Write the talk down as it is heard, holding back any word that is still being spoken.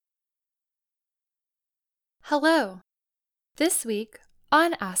Hello! This week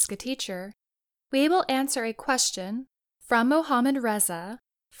on Ask a Teacher, we will answer a question from Mohammad Reza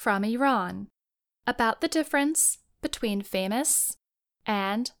from Iran about the difference between famous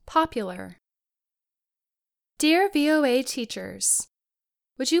and popular. Dear VOA teachers,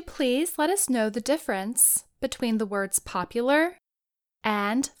 would you please let us know the difference between the words popular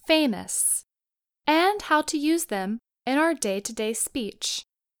and famous and how to use them in our day-to-day speech?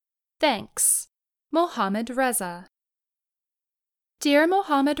 Thanks, Mohammad Reza. Dear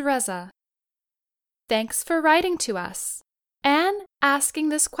Mohammad Reza, thanks for writing to us and asking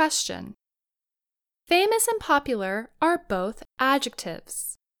this question. Famous and popular are both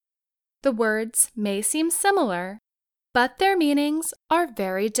adjectives. The words may seem similar, but their meanings are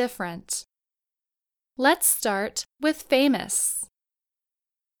very different. Let's start with famous.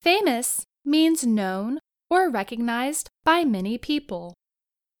 Famous means known or recognized by many people.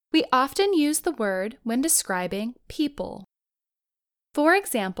 We often use the word when describing people. For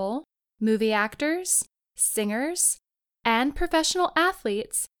example, movie actors, singers, and professional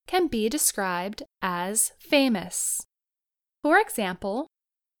athletes can be described as famous. For example,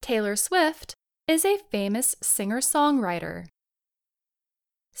 Taylor Swift is a famous singer-songwriter.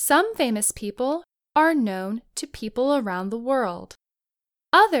 Some famous people are known to people around the world.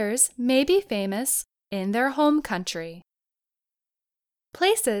 Others may be famous in their home country.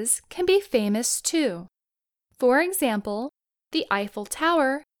 Places can be famous too. For example, the Eiffel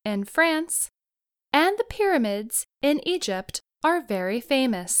Tower in France and the pyramids in Egypt are very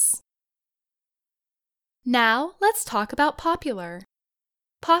famous. Now let's talk about popular.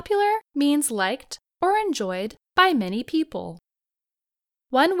 Popular means liked or enjoyed by many people.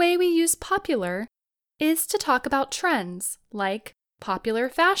 One way we use popular is to talk about trends like popular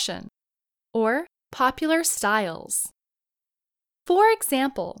fashion or popular styles. For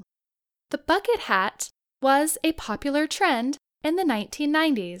example, the bucket hat was a popular trend in the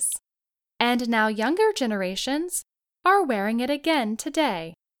 1990s, and now younger generations are wearing it again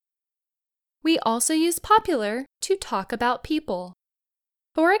today. We also use popular to talk about people.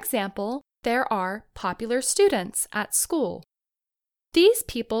 For example, there are popular students at school. These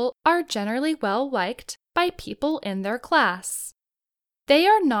people are generally well liked by people in their class. They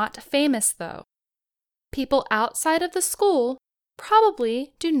are not famous, though. People outside of the school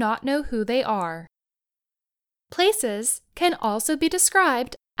probably do not know who they are. Places can also be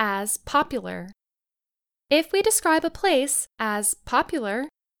described as popular. If we describe a place as popular,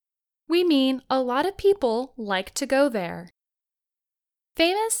 we mean a lot of people like to go there.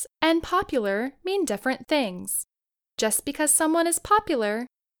 Famous and popular mean different things. Just because someone is popular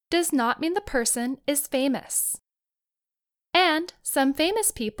does not mean the person is famous. And some famous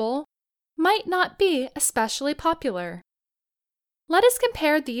people might not be especially popular. Let us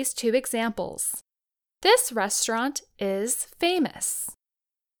compare these two examples. This restaurant is famous.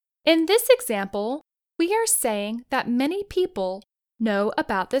 In this example, we are saying that many people know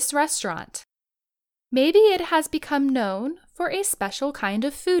about this restaurant. Maybe it has become known for a special kind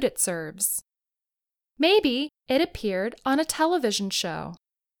of food it serves. Maybe it appeared on a television show.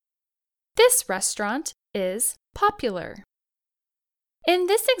 This restaurant is popular. In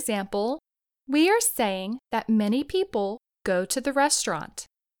this example, we are saying that many people go to the restaurant.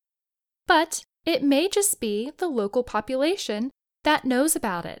 But it may just be the local population that knows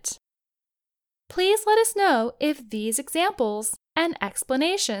about it. Please let us know if these examples and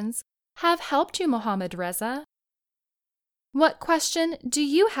explanations have helped you, Mohammad Reza. What question do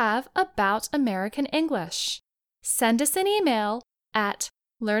you have about American English? Send us an email at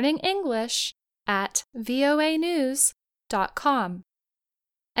learningenglish@voanews.com.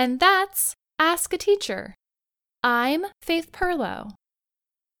 And that's Ask a Teacher. I'm Faith Perlow.